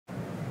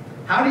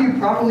how do you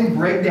properly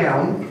break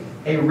down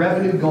a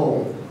revenue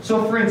goal?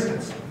 So for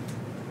instance,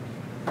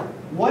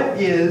 what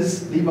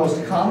is the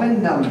most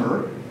common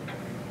number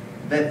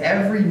that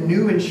every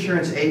new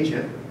insurance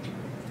agent,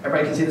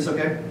 everybody can see this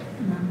okay?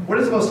 What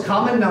is the most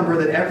common number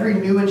that every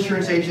new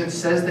insurance agent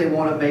says they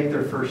want to make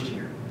their first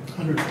year?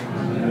 100.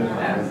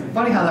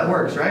 Funny how that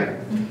works, right?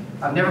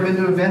 I've never been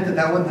to an event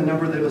that wasn't the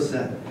number that was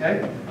said,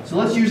 okay? So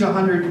let's use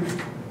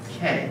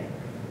 100K.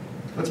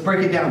 Let's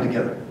break it down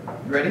together.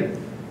 You ready?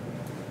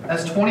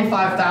 That's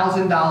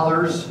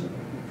 $25,000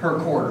 per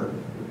quarter.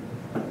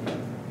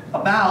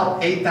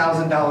 About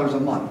 $8,000 a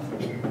month.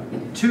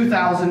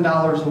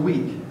 $2,000 a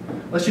week.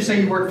 Let's just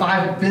say you work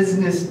 5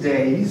 business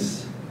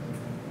days.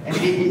 And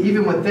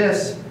even with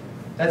this,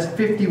 that's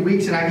 50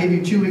 weeks, and I gave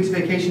you 2 weeks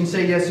vacation.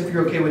 Say yes if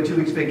you're okay with 2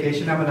 weeks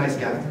vacation. I'm a nice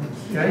guy.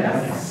 Okay?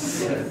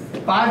 Yes.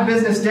 5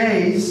 business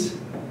days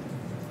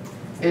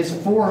is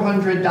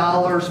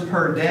 $400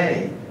 per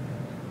day.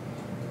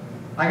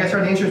 Like I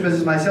started the insurance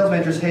business, my sales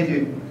manager said, hey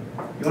dude, you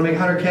want to make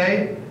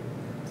 100K?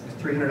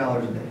 It's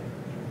 $300 a day.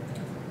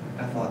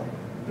 I thought.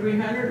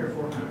 300 or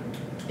 400?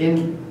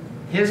 In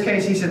his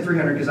case, he said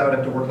 300 because I would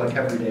have to work like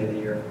every day of the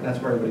year. That's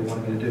what everybody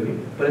wanted me to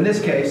do. But in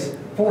this case,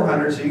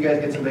 400, so you guys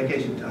get some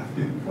vacation time.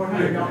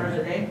 $400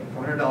 a day?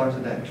 $400 a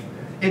day.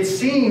 It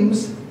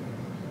seems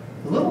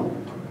a little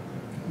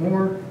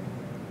more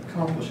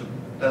accomplishable,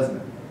 doesn't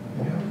it?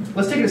 Yeah.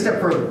 Let's take it a step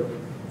further.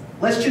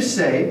 Let's just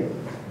say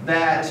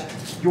that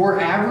your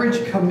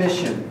average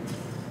commission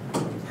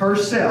per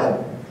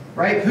sale,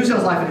 right? Who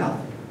sells life and health?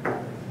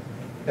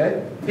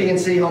 Okay?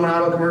 P&C, home and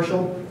auto,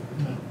 commercial,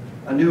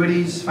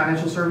 annuities,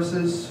 financial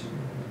services.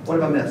 What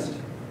have I missed?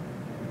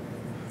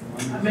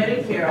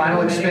 Medicare.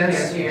 Final expense,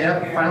 Medicare,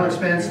 yep, final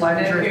expense,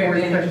 life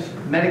insurance,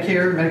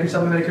 Medicare, Medicare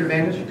Supplement, Medicare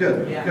Advantage.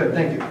 Good, yeah. Good,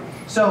 thank you.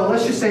 So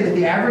let's just say that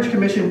the average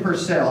commission per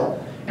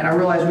sale, and I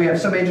realize we have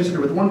some agents that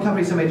are with one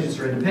company, some agents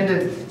are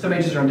independent, some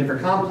agents are on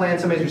different comp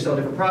plans, some agents sell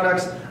different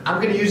products.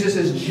 I'm going to use this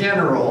as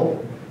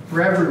general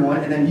for everyone,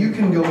 and then you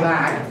can go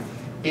back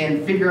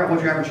and figure out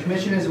what your average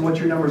commission is and what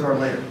your numbers are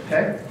later,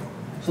 okay?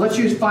 So let's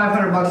use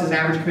 500 bucks as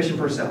average commission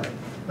per sale.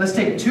 Let's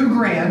take 2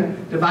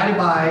 grand divided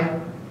by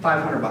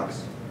 500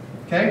 bucks.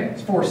 Okay?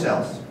 It's 4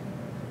 sales.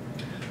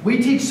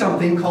 We teach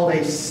something called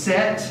a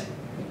set,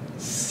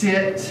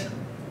 sit,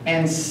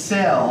 and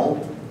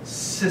sell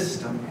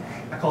system.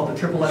 I call it the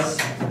triple S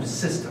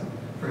system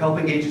for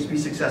helping agents be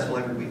successful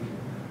every week.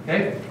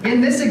 Okay?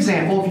 In this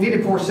example, if you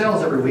needed 4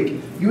 sales every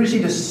week, you would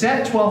need to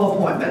set 12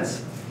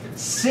 appointments,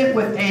 sit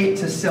with 8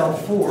 to sell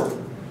 4. But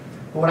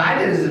what I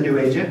did as a new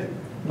agent,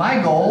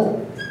 my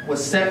goal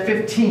was set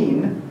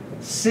 15,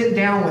 sit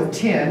down with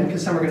 10,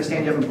 because some are going to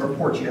stand up and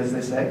report you, as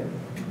they say,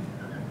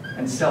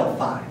 and sell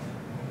 5.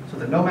 So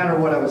that no matter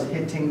what, I was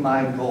hitting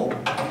my goal.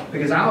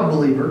 Because I'm a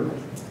believer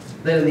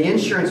that in the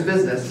insurance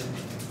business,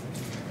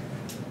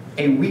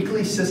 a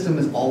weekly system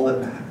is all that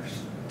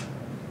matters.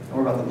 Don't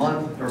worry about the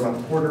month, don't worry about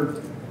the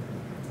quarter.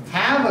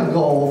 Have a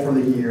goal for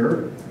the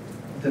year,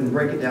 then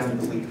break it down to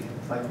the week,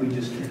 like we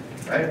just did,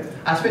 right?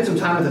 I spent some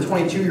time with a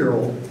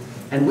 22-year-old,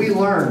 and we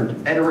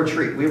learned at a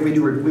retreat. We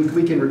do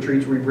weekend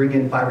retreats where we bring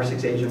in 5 or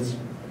 6 agents.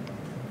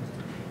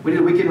 We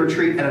did a weekend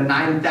retreat at a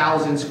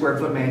 9,000 square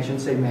foot mansion,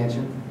 say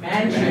mansion.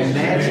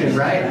 Mansion,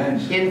 right?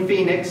 Mansion. In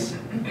Phoenix.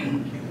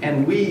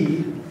 And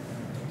we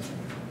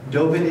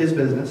dove into his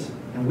business,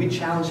 and we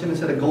challenged him and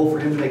set a goal for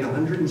him to make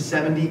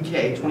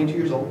 170K, 22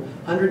 years old,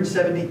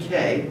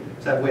 170K,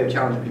 it's that way of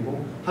challenging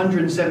people,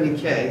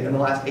 170K in the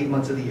last 8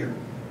 months of the year.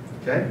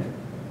 Okay?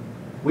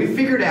 We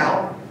figured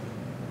out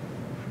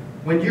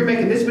when you're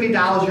making this many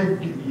dollars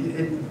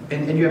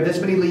and you have this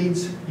many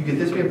leads, you get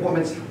this many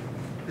appointments,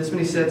 this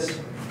many sits,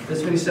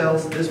 this many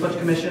sales, this much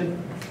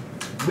commission,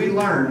 we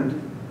learned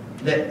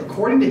that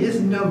according to his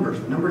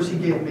numbers, the numbers he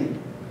gave me,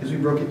 because we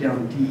broke it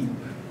down deep,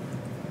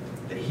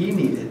 that he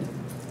needed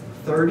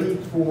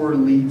 34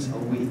 leads a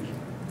week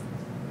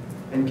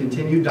and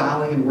continue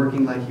dialing and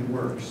working like he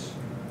works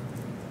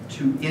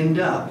to end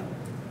up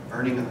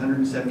earning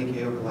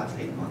 170K over the last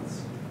 8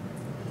 months.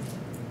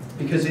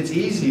 Because it's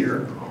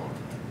easier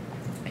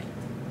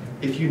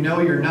if you know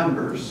your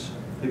numbers,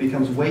 it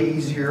becomes way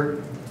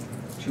easier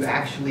to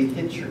actually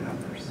hit your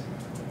numbers,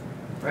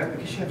 right?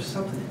 Because you have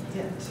something to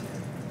hit.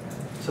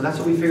 So that's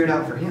what we figured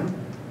out for him.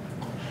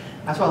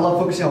 That's why I love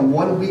focusing on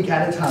 1 week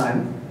at a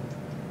time.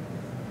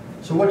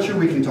 So what's your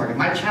weekly target?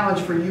 My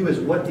challenge for you is,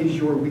 what is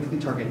your weekly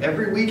target?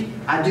 Every week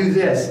I do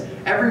this.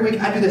 Every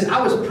week I do this.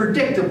 I was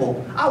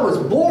predictable. I was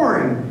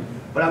boring,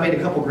 but I made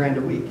a couple grand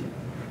a week,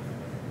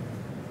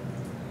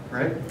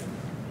 right?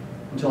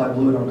 Until I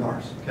blew it on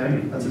cars,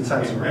 okay? That's a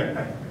side story.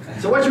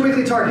 So what's your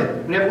weekly target?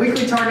 When you have a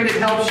weekly target,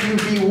 it helps you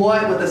be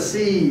what with a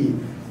C?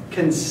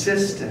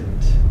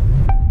 Consistent.